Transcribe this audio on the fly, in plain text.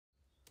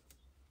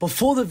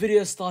Before the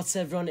video starts,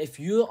 everyone, if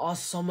you are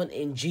someone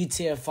in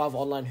GTA 5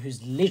 Online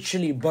who's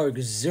literally broke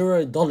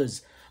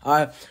 $0,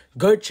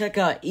 go check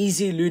out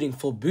Easy Looting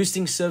for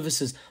boosting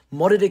services,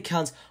 modded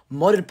accounts,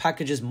 modded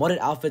packages, modded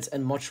outfits,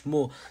 and much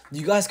more.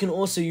 You guys can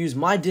also use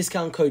my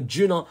discount code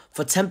mrjuna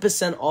for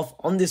 10% off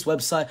on this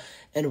website.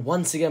 And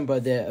once again, bro,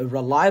 they're a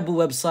reliable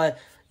website.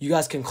 You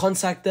guys can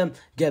contact them,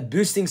 get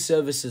boosting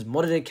services,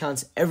 modded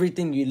accounts,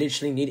 everything you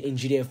literally need in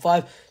GTA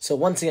 5. So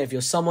once again, if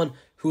you're someone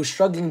who's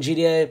struggling in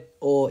GTA,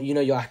 or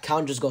your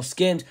account just got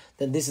scammed,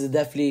 then this is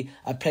definitely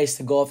a place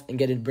to go off and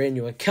get a brand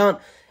new account.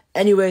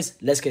 Anyways,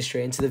 let's get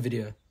straight into the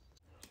video.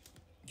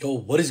 Yo,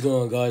 what is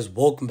going on, guys?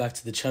 Welcome back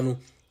to the channel.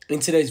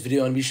 In today's video,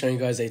 I'm going to be showing you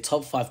guys a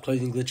top 5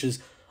 clothing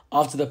glitches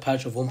after the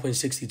patch of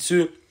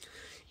 1.62.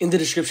 In the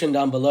description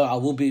down below, I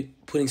will be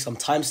putting some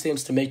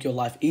timestamps to make your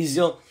life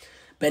easier.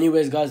 But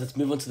anyways, guys, let's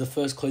move on to the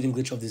first clothing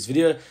glitch of this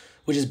video,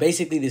 which is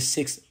basically this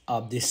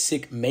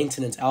sick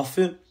maintenance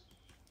outfit.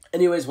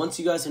 Anyways, once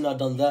you guys have now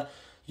done that,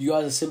 you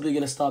guys are simply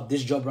going to start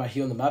this job right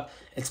here on the map.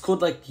 It's called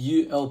like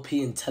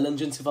ULP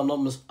Intelligence, if I'm not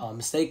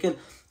mistaken,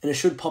 and it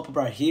should pop up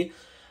right here.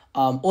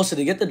 Also,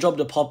 to get the job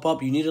to pop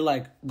up, you need to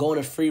like go on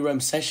a free roam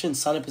session,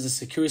 sign up as a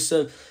security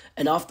serve,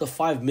 and after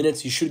 5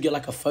 minutes, you should get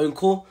like a phone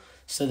call.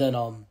 So then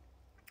all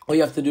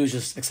you have to do is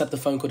just accept the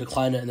phone call,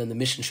 decline it, and then the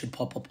mission should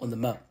pop up on the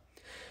map.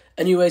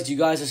 Anyways, you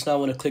guys just now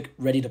want to click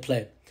ready to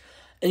play.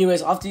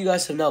 Anyways, after you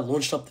guys have now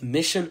launched up the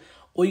mission,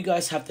 all you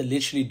guys have to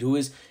literally do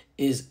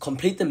is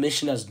complete the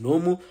mission as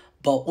normal,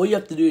 but all you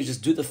have to do is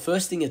just do the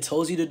first thing it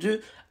tells you to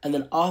do, and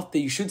then after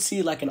you should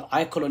see like an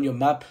icon on your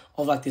map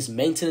of like this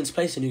maintenance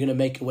place, and you're going to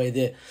make your way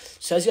there.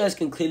 So as you guys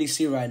can clearly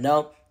see right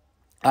now,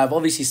 I've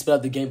obviously sped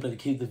up the gameplay to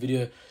keep the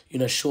video,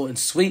 short and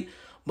sweet,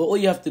 but all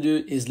you have to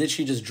do is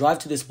literally just drive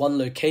to this one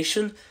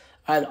location,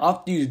 and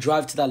after you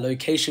drive to that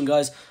location,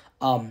 guys,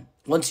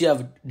 once you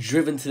have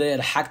driven to there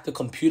and hacked the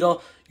computer,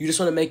 you just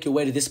want to make your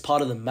way to this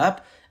part of the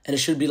map, and it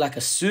should be like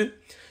a suit.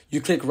 You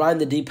click right in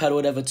the D-pad or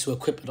whatever to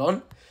equip it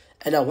on.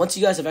 And now once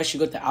you guys have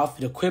actually got the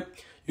outfit equipped,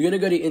 you're going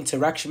to go to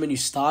interaction menu,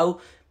 style,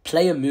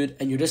 player mood,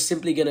 and you're just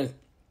simply going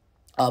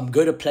to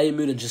go to player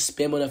mood and just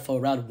spam on it for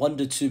around 1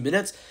 to 2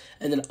 minutes.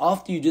 And then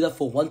after you do that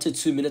for 1 to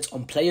 2 minutes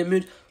on player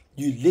mood,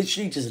 you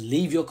literally just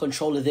leave your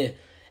controller there.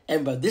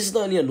 And bro, this is the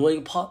only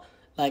annoying part.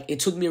 Like, it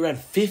took me around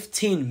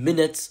 15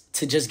 minutes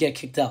to just get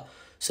kicked out.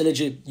 So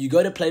legit, you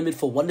go to player mood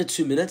for 1 to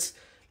 2 minutes.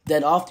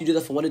 Then after you do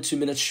that for 1 to 2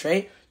 minutes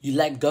straight, you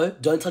let go.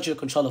 Don't touch your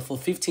controller for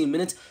 15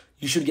 minutes.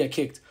 You should get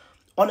kicked.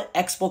 On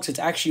Xbox, it's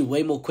actually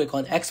way more quick.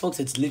 On Xbox,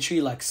 it's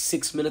literally like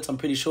 6 minutes, I'm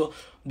pretty sure.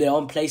 But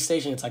on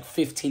PlayStation, it's like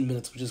 15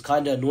 minutes, which is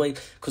kind of annoying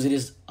because it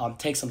is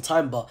takes some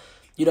time. But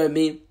you know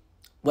me,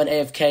 went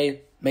AFK,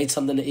 made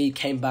something to eat,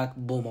 came back,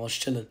 boom, I was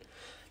chilling.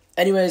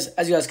 Anyways,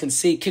 as you guys can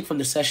see, kick from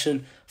the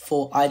session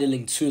for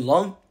idling too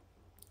long.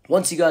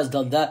 Once you guys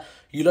done that,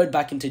 you load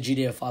back into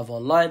GTA 5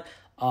 Online.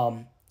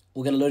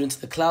 We're going to load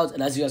into the clouds,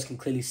 and as you guys can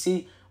clearly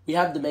see, we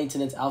have the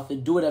maintenance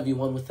outfit. Do whatever you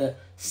want with it.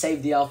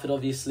 Save the outfit,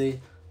 obviously.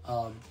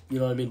 You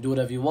know what I mean? Do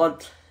whatever you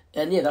want.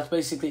 And yeah, that's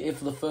basically it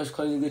for the first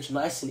clothing glitch.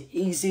 Nice and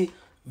easy.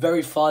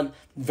 Very fun.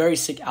 Very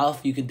sick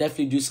outfit. You can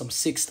definitely do some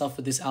sick stuff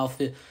with this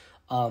outfit.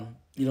 You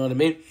know what I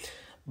mean?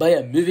 But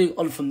yeah, moving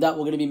on from that,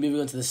 we're going to be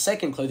moving on to the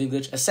second clothing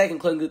glitch. A second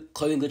clothing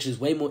glitch is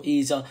way more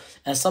easier,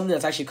 and something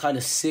that's actually kind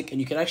of sick. And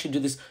you can actually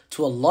do this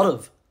to a lot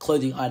of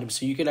clothing items.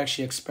 So you can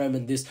actually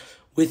experiment this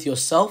with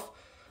yourself.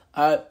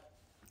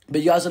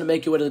 But you guys want to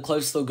make your way to the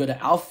clothes store, go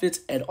to outfits,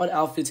 and on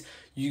outfits,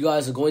 you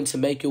guys are going to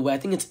make your way, I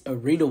think it's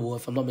Arena War,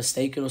 if I'm not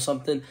mistaken, or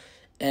something,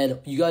 and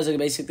you guys are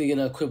basically going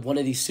to equip one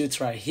of these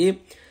suits right here,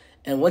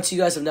 and once you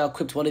guys have now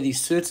equipped one of these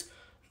suits,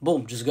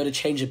 boom, just go to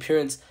change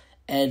appearance,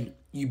 and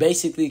you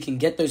basically can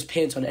get those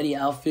pants on any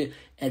outfit,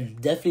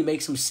 and definitely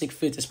make some sick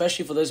fits,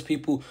 especially for those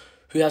people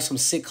who have some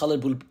sick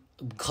colored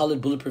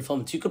bulletproof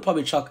helmets. You could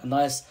probably chuck a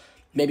nice,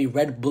 maybe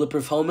red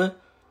bulletproof helmet,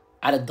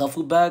 add a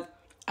duffel bag,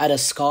 add a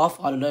scarf,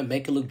 I don't know,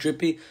 make it look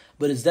drippy,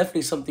 but it's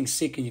definitely something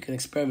sick, and you can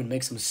experiment,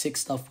 make some sick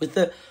stuff with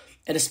it.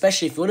 And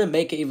especially if you want to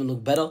make it even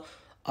look better,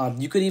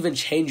 you could even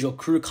change your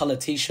crew color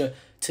t-shirt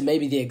to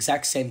maybe the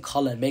exact same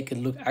color and make it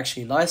look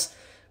actually nice.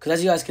 Because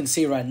as you guys can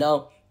see right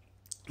now,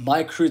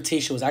 my crew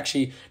t-shirt was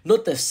actually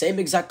not the same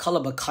exact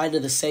color, but kind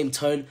of the same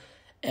tone.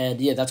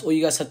 And yeah, that's all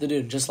you guys have to do.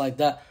 And just like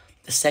that,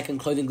 the second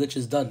clothing glitch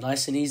is done.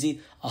 Nice and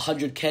easy.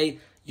 100k,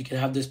 you can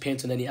have those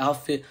pants on any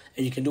outfit,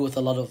 and you can do with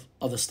a lot of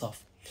other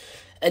stuff.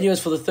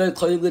 Anyways, for the third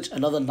clothing glitch,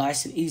 another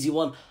nice and easy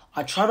one.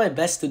 I try my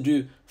best to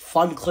do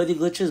fun clothing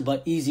glitches,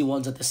 but easy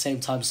ones at the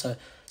same time. So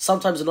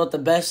sometimes they're not the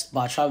best,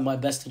 but I try my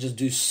best to just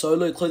do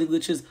solo clothing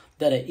glitches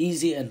that are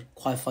easy and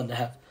quite fun to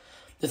have.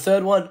 The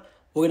third one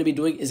we're going to be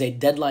doing is a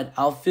deadline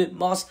outfit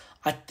mask.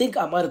 I think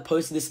I might have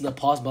posted this in the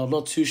past, but I'm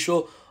not too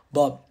sure.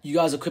 But you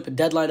guys equip a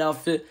deadline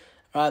outfit,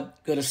 right?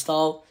 Go to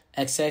style,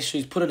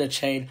 accessories, put in a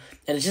chain,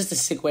 and it's just a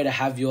sick way to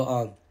have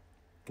your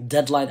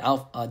deadline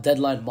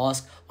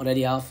mask on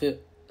any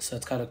outfit. So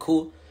it's kind of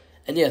cool.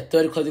 And yeah,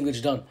 third clothing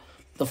glitch done.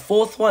 The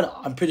fourth one,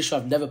 I'm pretty sure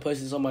I've never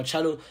posted this on my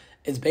channel.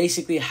 It's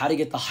basically how to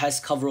get the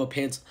highest coverall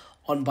pants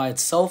on by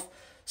itself.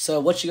 So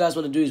what you guys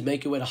want to do is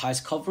make your way to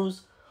highest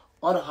coveralls.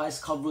 on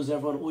heist coveralls,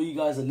 everyone. All you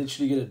guys are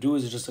literally going to do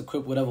is just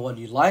equip whatever one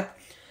you like.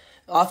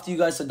 After you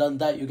guys have done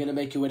that, you're going to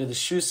make your way to the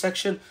shoe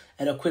section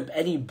and equip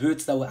any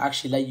boots that will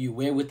actually let you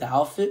wear with the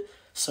outfit.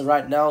 So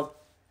right now,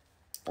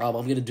 I'm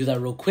going to do that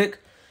real quick.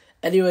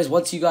 Anyways,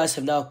 once you guys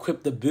have now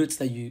equipped the boots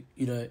that you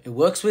know it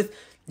works with,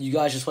 you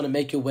guys just want to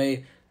make your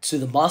way to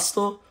the mask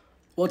store.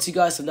 Once you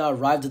guys have now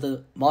arrived at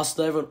the mask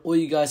store, everyone, all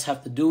you guys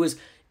have to do is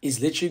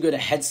literally go to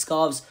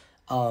headscarves,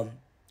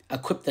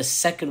 equip the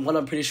second one,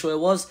 I'm pretty sure it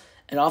was.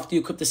 And after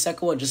you equip the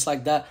second one, just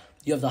like that,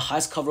 you have the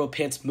heist coverall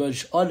pants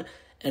merged on.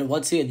 And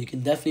once again, you can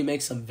definitely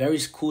make some very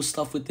cool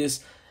stuff with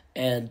this.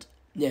 And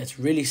yeah, it's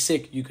really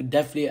sick. You could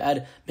definitely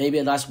add maybe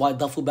a nice white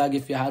duffel bag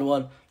if you had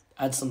one.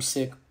 Add some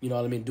sick, you know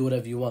what I mean? Do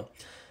whatever you want.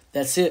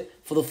 That's it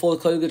for the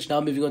 4th clothing glitch.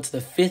 Now moving on to the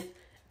 5th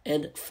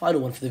and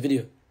final one for the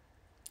video.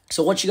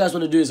 So what you guys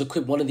want to do is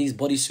equip one of these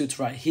bodysuits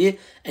right here.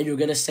 And you're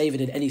going to save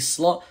it in any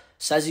slot.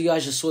 So as you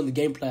guys just saw in the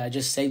gameplay, I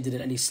just saved it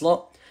in any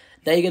slot.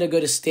 Now you're going to go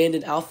to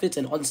standard outfits,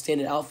 and on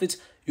standard outfits,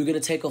 you're going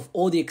to take off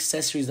all the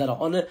accessories that are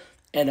on it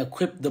and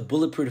equip the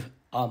bulletproof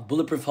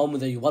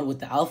helmet that you want with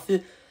the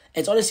outfit.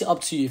 It's honestly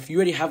up to you. If you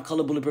already have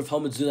color bulletproof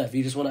helmets, do that. If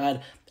you just want to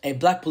add a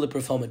black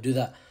bulletproof helmet, do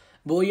that.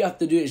 But what you have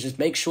to do is just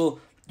make sure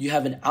you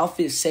have an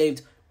outfit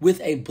saved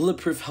with a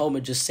bulletproof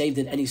helmet just saved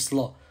in any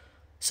slot.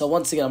 So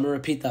once again, I'm going to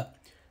repeat that.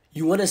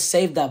 You want to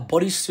save that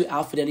bodysuit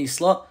outfit in any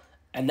slot,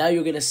 and now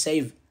you're going to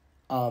save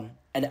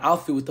an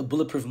outfit with the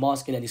bulletproof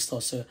mask in any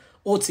slot. So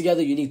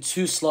altogether, you need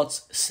 2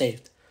 slots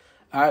saved.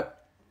 Alright.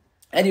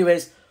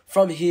 Anyways,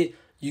 from here,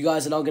 you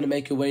guys are now going to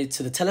make your way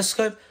to the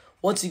telescope.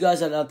 Once you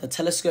guys are at the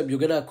telescope, you're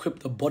going to equip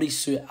the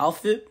bodysuit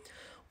outfit.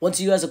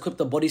 Once you guys equip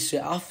the bodysuit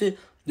outfit,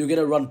 you're going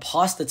to run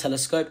past the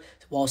telescope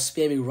while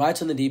spamming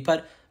right on the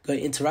D-pad, go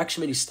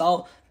interaction menu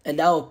style, and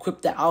now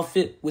equip the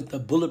outfit with the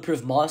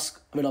bulletproof mask.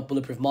 I mean, not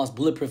bulletproof mask,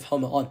 bulletproof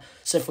helmet on.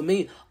 So for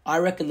me, I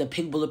reckon the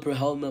pink bulletproof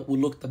helmet will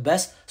look the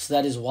best, so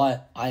that is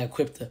why I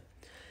equipped it.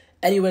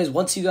 Anyways,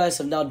 once you guys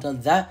have now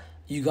done that,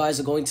 you guys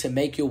are going to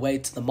make your way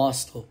to the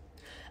mask store.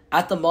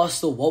 At the mask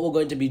store, what we're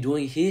going to be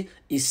doing here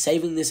is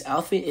saving this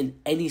outfit in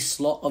any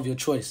slot of your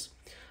choice.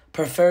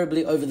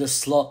 Preferably over the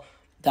slot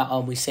that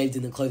we saved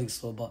in the clothing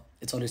store, but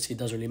it's honestly, it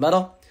doesn't really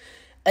matter.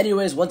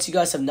 Anyways, once you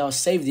guys have now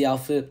saved the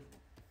outfit,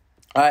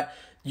 alright,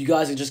 you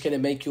guys are just going to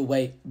make your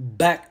way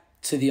back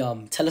to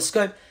the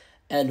telescope.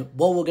 And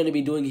what we're going to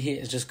be doing here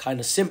is just kind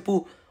of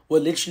simple. We're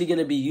literally going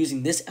to be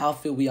using this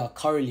outfit we are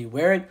currently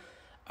wearing.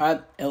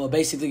 Alright, and we're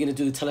basically going to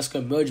do the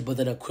telescope merge, but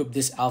then equip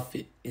this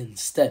outfit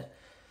instead.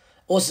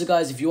 Also,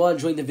 guys, if you are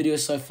enjoying the video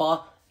so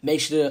far, make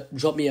sure to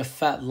drop me a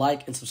fat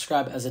like and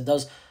subscribe, as it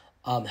does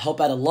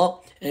help out a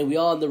lot. And we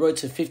are on the road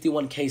to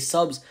 51k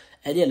subs.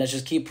 And yeah, let's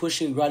just keep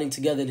pushing and grinding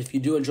together. And if you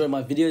do enjoy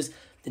my videos,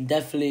 then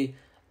definitely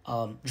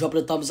drop it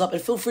a thumbs up.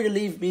 And feel free to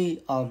leave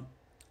me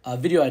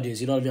video ideas.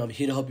 You know what I mean? I'm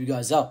here to help you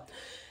guys out.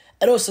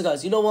 And also,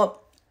 guys, you know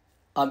what?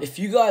 If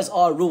you guys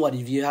are a real one,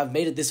 if you have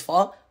made it this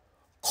far,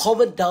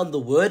 comment down the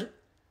word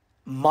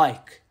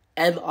Mike.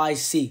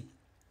 M-I-C.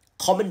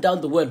 Comment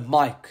down the word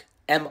Mike.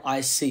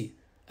 M-I-C.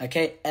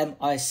 Okay?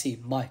 M-I-C.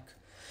 Mike.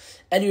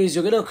 Anyways,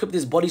 you're going to equip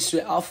this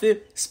bodysuit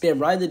outfit.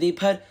 Spam right in the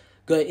D-pad.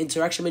 Go to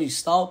interaction menu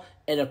style.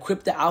 And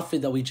equip the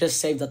outfit that we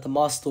just saved at the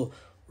mask store.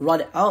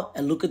 Run it out.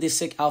 And look at this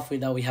sick outfit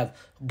now we have.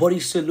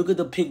 Bodysuit. Look at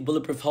the pink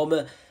bulletproof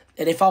helmet.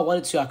 And if I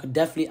wanted to, I could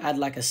definitely add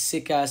like a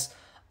sick ass,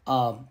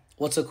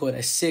 what's it called?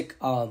 A sick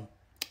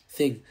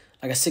thing.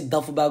 Like a sick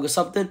duffel bag or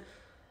something.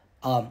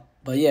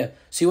 But yeah.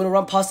 So you want to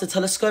run past the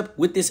telescope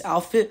with this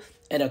outfit.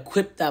 And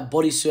equip that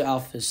bodysuit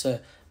outfit. So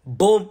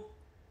boom.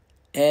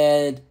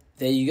 And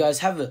there you guys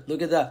have it.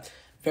 Look at that.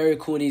 Very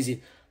cool and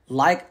easy.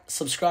 Like,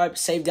 subscribe,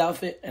 save the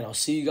outfit. And I'll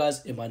see you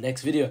guys in my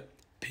next video.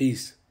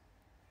 Peace.